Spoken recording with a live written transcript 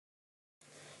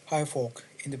Hi folk,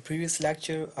 in the previous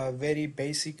lecture a very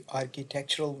basic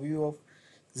architectural view of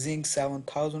Zynq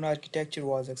 7000 architecture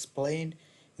was explained.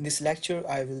 In this lecture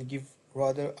I will give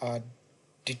rather a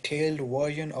detailed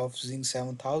version of Zynq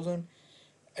 7000.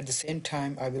 At the same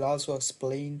time I will also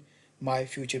explain my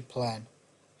future plan.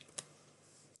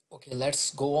 Okay,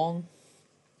 let's go on.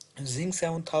 Zynq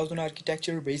 7000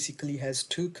 architecture basically has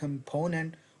two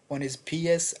components. One is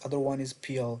PS, other one is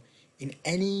PL. In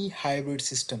any hybrid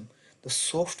system, the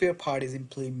software part is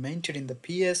implemented in the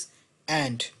PS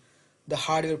and the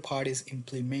hardware part is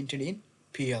implemented in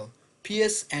PL.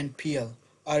 PS and PL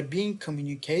are being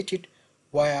communicated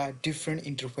via different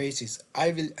interfaces.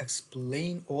 I will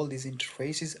explain all these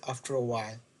interfaces after a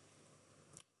while.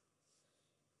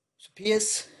 So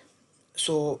PS,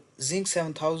 so Zynq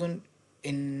 7000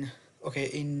 in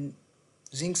in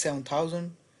Zynq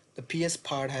 7000, the PS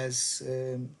part has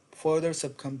further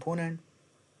subcomponent.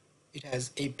 It has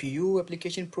APU,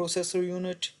 application processor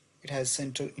unit. It has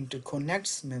central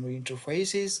interconnects, memory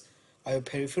interfaces, IO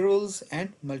peripherals,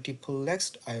 and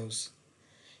multiplexed IOs.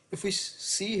 If we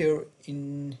see here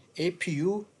in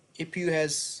APU, APU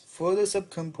has further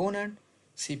subcomponent,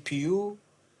 CPU.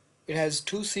 It has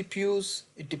two CPUs.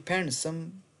 It depends.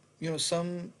 Some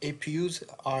APUs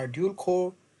are dual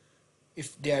core.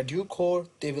 If they are dual core,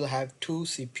 they will have two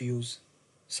CPUs.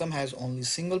 Some has only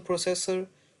single processor.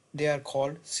 They are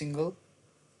called single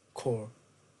core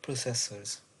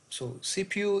processors. So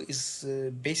CPU is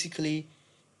basically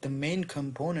the main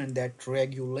component that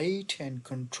regulate and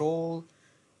control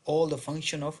all the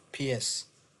function of PS.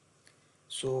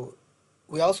 So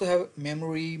we also have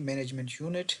memory management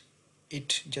unit.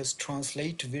 It just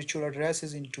translates virtual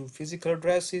addresses into physical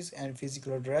addresses and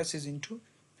physical addresses into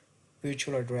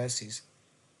virtual addresses.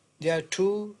 There are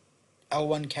two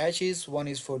L1 caches, one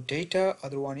is for data,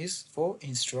 other one is for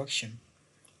instruction.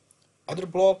 Other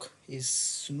block is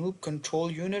Snoop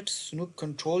control unit. Snoop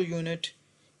control unit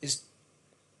is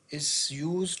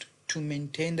used to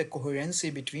maintain the coherency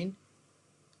between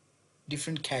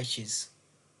different caches.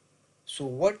 So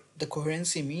what the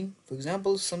coherency mean? For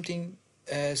example, some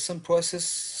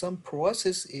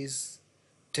process is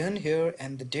done here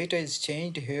and the data is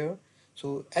changed here.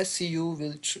 So SCU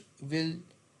will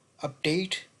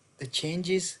update the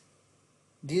changes,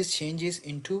 these changes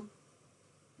into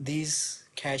these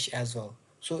cache as well.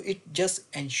 So it just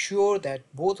ensure that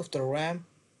both of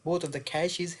the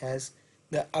caches has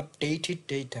the updated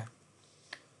data.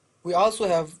 We also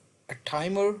have a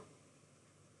timer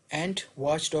and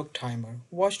watchdog timer.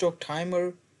 Watchdog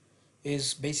timer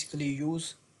is basically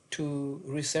used to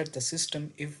reset the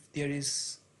system if there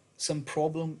is some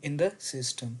problem in the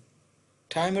system.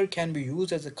 Timer can be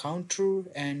used as a counter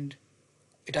and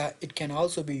it can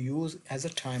also be used as a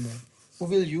timer. We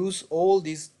will use all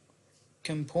these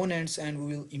components and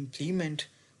we will implement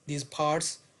these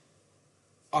parts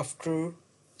after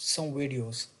some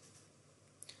videos.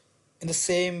 In the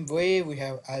same way, we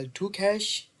have L2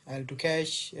 cache. L2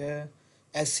 cache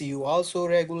SCU also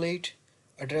regulate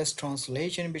address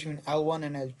translation between L1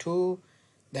 and L2.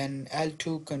 Then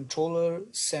L2 controller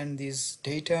send these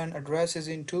data and addresses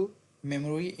into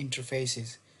memory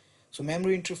interfaces. So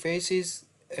memory interfaces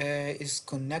is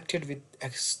connected with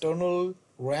external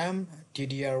RAM,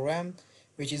 DDR-RAM,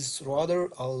 which is rather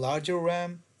a larger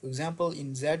RAM. For example,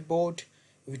 in Z board,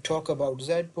 if we talk about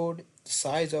Z board, the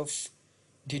size of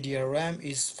DDR-RAM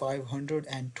is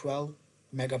 512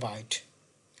 megabyte.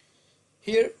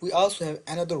 Here we also have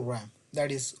another RAM,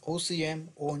 that is OCM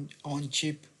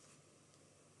on-chip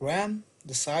RAM.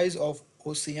 The size of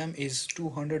OCM is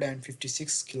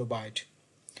 256 kilobyte.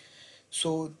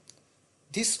 So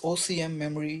this OCM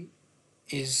memory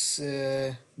is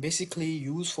basically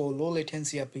used for low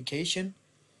latency application.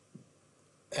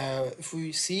 If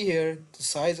we see here, the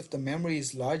size of the memory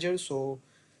is larger, so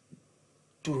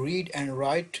to read and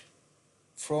write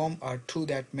from or to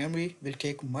that memory will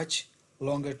take much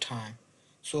longer time.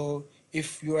 So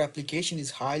if your application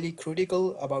is highly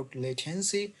critical about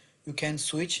latency, you can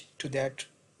switch to that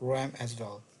RAM as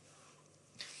well.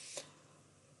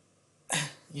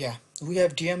 Yeah, we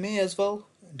have DMA as well,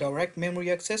 direct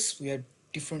memory access. We have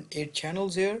different 8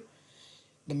 channels here.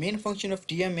 The main function of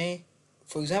DMA,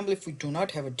 for example, if we do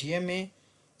not have a DMA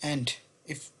and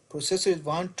if processors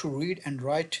want to read and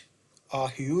write a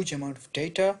huge amount of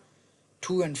data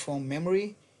to and from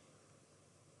memory,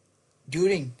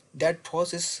 during that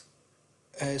process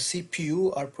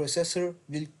CPU or processor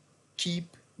will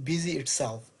keep busy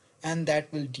itself and that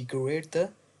will degrade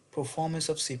the performance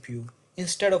of CPU.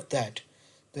 Instead of that,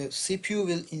 the CPU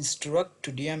will instruct to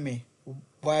DMA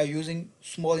via using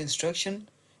small instruction,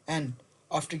 and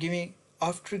after giving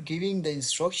the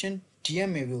instruction,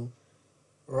 DMA will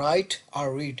write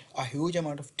or read a huge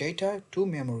amount of data to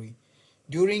memory.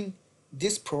 During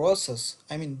this process,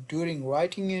 during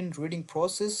writing and reading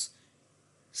process,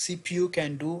 CPU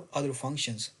can do other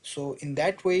functions. So in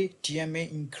that way, TMA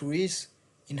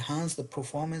enhance the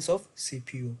performance of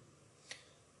CPU.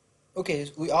 Okay,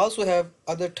 we also have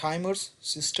other timers: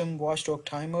 system watchdog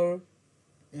timer,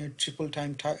 triple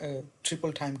time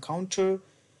counter,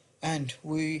 and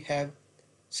we have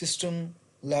system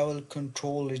level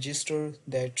control register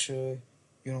that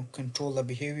control the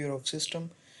behavior of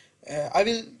system. I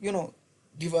will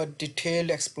give a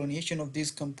detailed explanation of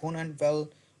this component well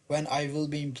when I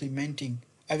will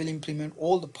implement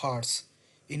all the parts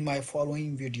in my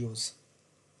following videos.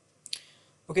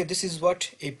 Okay, this is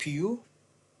what APU.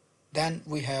 Then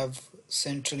we have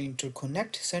central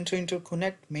interconnect. Central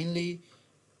interconnect mainly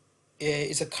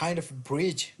is a kind of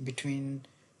bridge between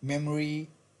memory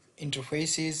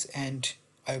interfaces and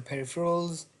IO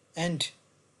peripherals and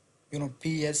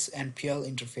PS and PL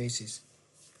interfaces.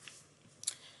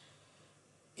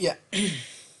 Yeah.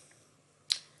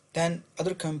 Then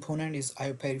other component is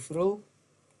IO peripheral.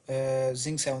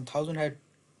 Zynq 7000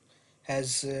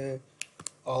 has a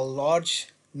large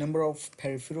number of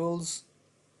peripherals.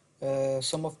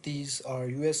 Some of these are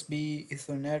USB,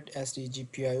 Ethernet, SD,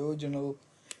 GPIO, general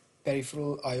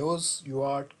peripheral IOs,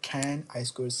 UART, CAN,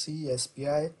 I2C,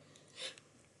 SPI.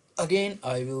 Again,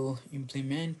 I will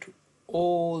implement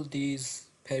all these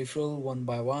peripheral one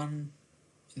by one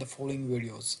in the following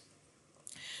videos.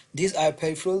 These IO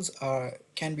peripherals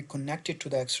can be connected to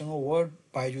the external world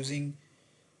by using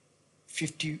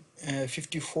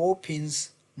 54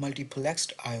 pins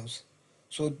multiplexed IOs.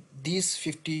 So these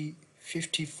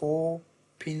 54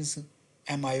 pins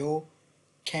MIO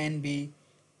can be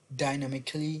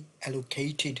dynamically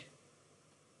allocated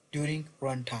during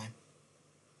runtime.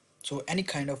 So any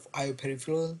kind of IO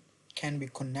peripheral can be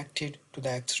connected to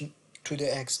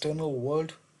the external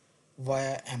world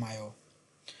via MIO.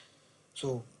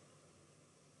 So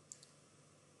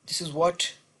this is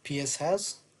what PS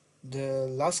has. The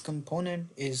last component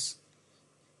is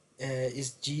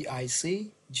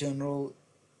GIC, General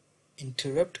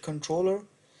Interrupt Controller.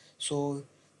 So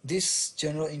this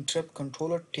General Interrupt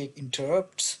Controller take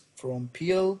interrupts from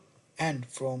PL and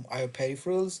from IO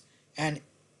peripherals and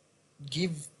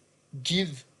give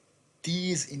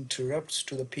these interrupts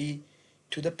to the PS,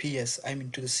 to the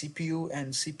CPU,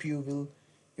 and CPU will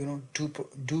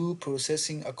do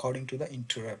processing according to the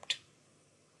interrupt.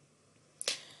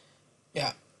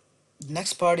 Yeah,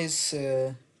 next part is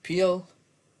PL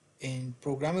in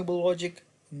programmable logic.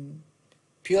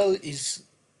 PL is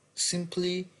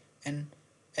simply an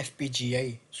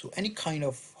FPGA, so any kind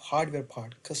of hardware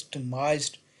part,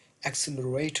 customized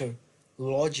accelerator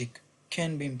logic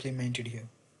can be implemented here.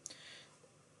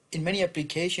 In many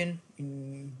applications,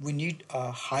 we need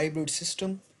a hybrid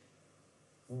system.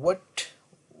 What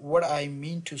I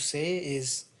mean to say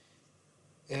is,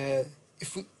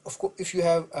 if you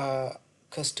have a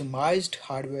customized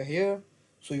hardware here,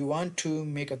 so you want to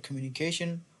make a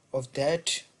communication of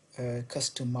that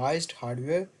customized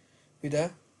hardware with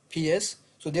a PS.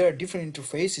 So there are different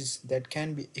interfaces that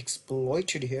can be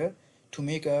exploited here to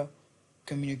make a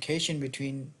communication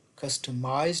between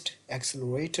customized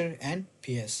accelerator and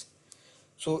PS.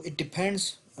 So it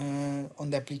depends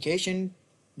on the application.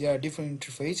 There are different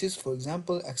interfaces. For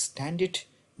example, extended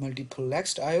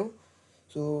multiplexed IO.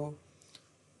 So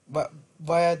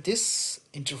via this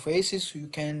interfaces you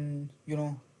can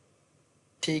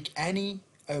take any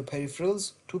IO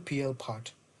peripherals to PL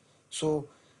part. So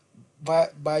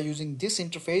by using this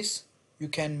interface you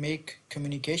can make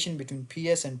communication between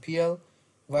PS and PL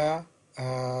via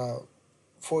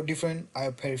for different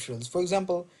IO peripherals. For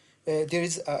example, there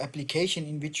is an application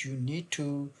in which you need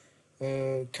to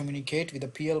communicate with the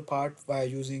PL part via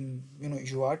using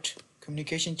UART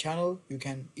communication channel. You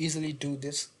can easily do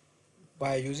this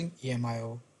by using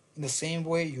EMIO. In the same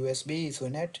way, USB,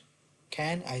 Ethernet,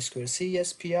 CAN, I2C,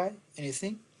 SPI,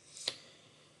 anything.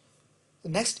 The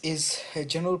next is a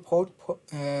general port.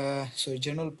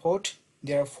 General port.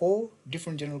 There are 4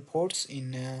 different general ports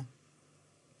in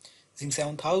Zynq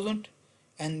 7000,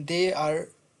 and they are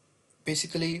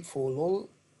basically for low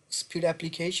speed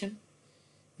application.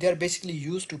 They are basically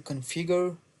used to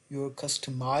configure your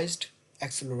customized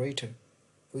accelerator.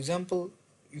 For example,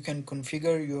 you can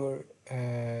configure your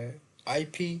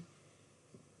IP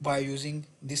by using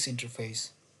this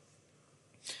interface.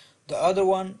 The other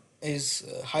one is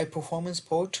high performance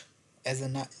port.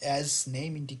 As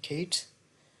name indicates,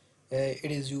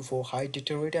 it is used for high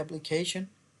data rate application.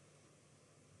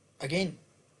 Again,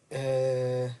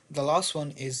 the last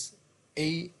one is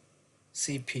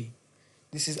ACP.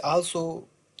 This is also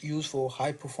used for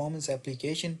high performance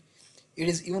application. It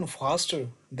is even faster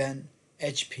than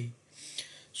HP.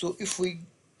 So if we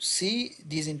see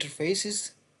these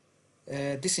interfaces,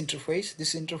 this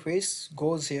interface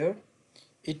goes here.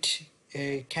 It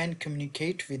can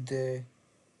communicate with the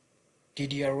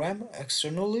DDR-RAM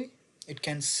externally. It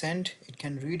can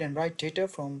read and write data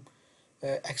from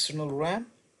external RAM,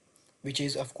 which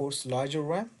is of course larger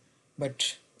RAM,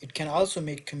 but it can also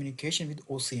make communication with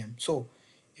OCM. So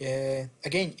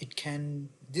again,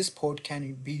 this port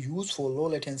can be used for low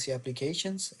latency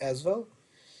applications as well.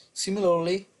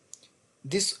 Similarly,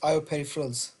 this IO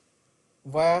peripherals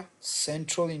via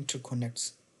central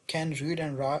interconnects can read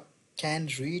and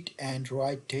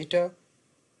write data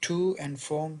to and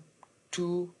from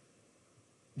two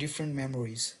different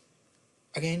memories.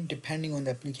 Again, depending on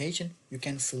the application, you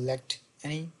can select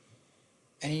any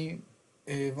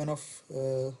one of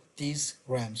these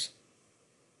RAMs.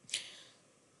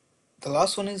 The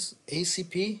last one is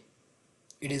ACP.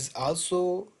 It is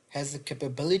also has the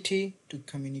capability to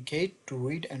communicate, to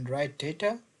read and write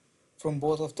data from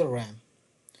both of the RAM.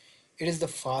 It is the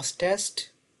fastest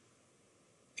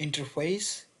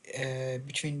interface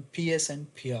between PS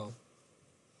and PL.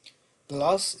 The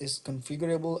last is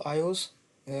configurable IOs.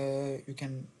 You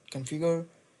can configure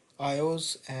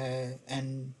IOs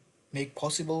and make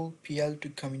possible PL to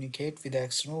communicate with the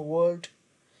external world.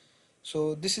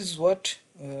 So this is what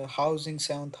how Zynq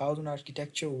 7000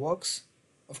 architecture works.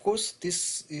 Of course,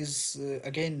 this is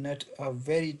again not a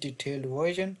very detailed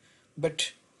version,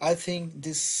 but I think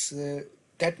this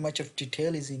that much of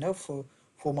detail is enough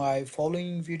for my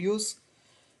following videos.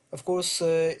 Of course,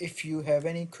 if you have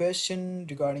any question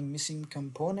regarding missing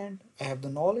component, I have the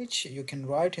knowledge. You can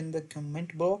write in the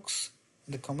comment box.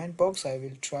 In the comment box, I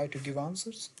will try to give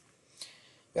answers.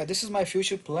 Yeah, this is my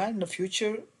future plan. In the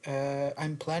future,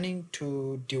 I'm planning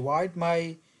to divide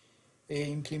my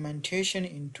implementation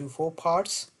into 4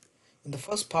 parts. In the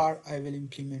first part, I will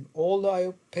implement all the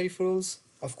IO peripherals.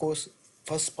 Of course,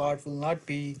 first part will not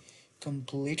be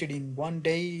completed in one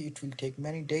day. It will take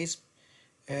many days.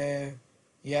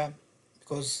 Yeah,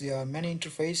 because there are many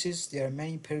interfaces, there are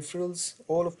many peripherals.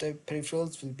 All of the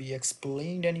peripherals will be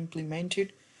explained and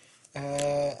implemented,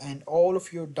 and all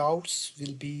of your doubts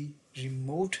will be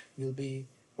removed, will be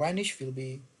vanished, will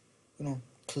be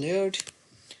cleared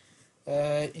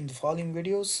in the following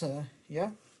videos.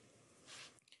 Yeah,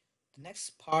 the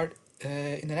next part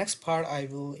in the next part I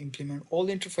will implement all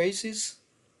the interfaces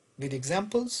with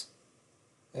examples,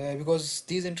 because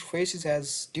these interfaces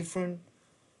has different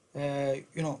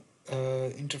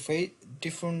interface,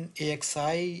 different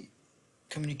AXI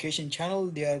communication channel.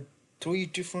 There are 3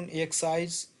 different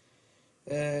AXIs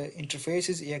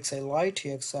interfaces: AXI Lite,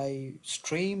 AXI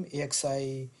Stream,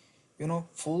 AXI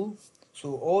full.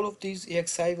 So all of these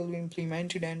AXI will be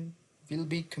implemented and will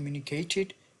be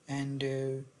communicated, and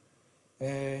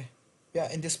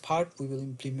yeah, in this part we will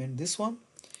implement this one.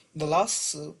 In the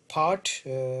last part,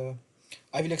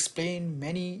 I will explain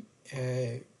many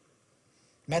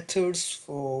methods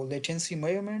for latency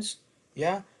measurements.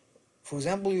 Yeah, for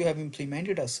example, you have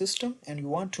implemented a system and you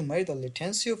want to measure the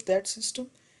latency of that system.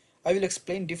 I will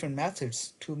explain different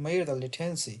methods to measure the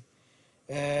latency.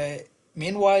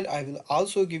 Meanwhile, I will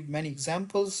also give many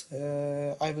examples.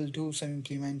 I will do some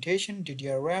implementation: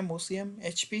 DDR-RAM, OCM,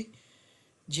 HP,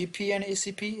 GP, and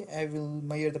ACP. I will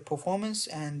measure the performance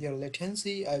and their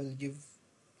latency. I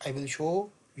will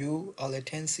show you a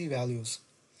latency values.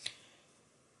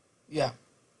 Yeah.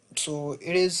 So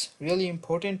it is really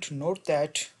important to note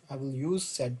that I will use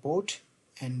ZBoat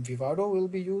and Vivado will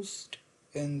be used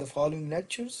in the following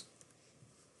lectures.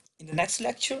 In the next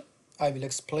lecture, I will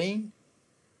explain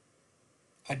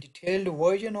a detailed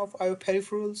version of IO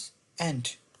peripherals,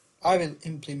 and I will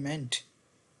implement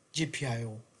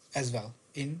GPIO as well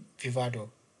in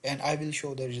Vivado, and I will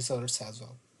show the results as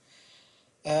well.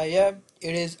 Yeah,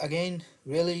 it is again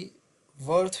really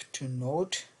worth to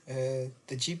note the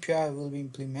GPIO will be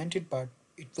implemented, but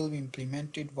it will be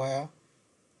implemented via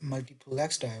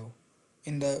multiplexed IO.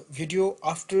 In the video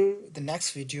after the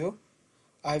next video,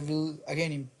 I will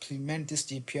again implement this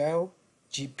GPIO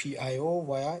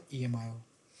via EMIO.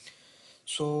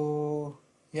 So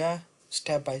yeah,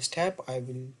 step by step I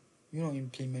will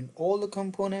implement all the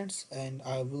components, and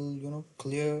I will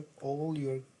clear all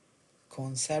your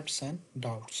concepts and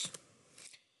doubts.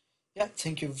 Yeah,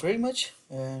 thank you very much,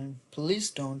 and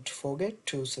please don't forget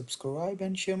to subscribe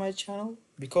and share my channel,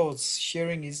 because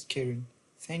sharing is caring.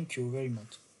 Thank you very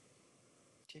much.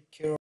 Take care.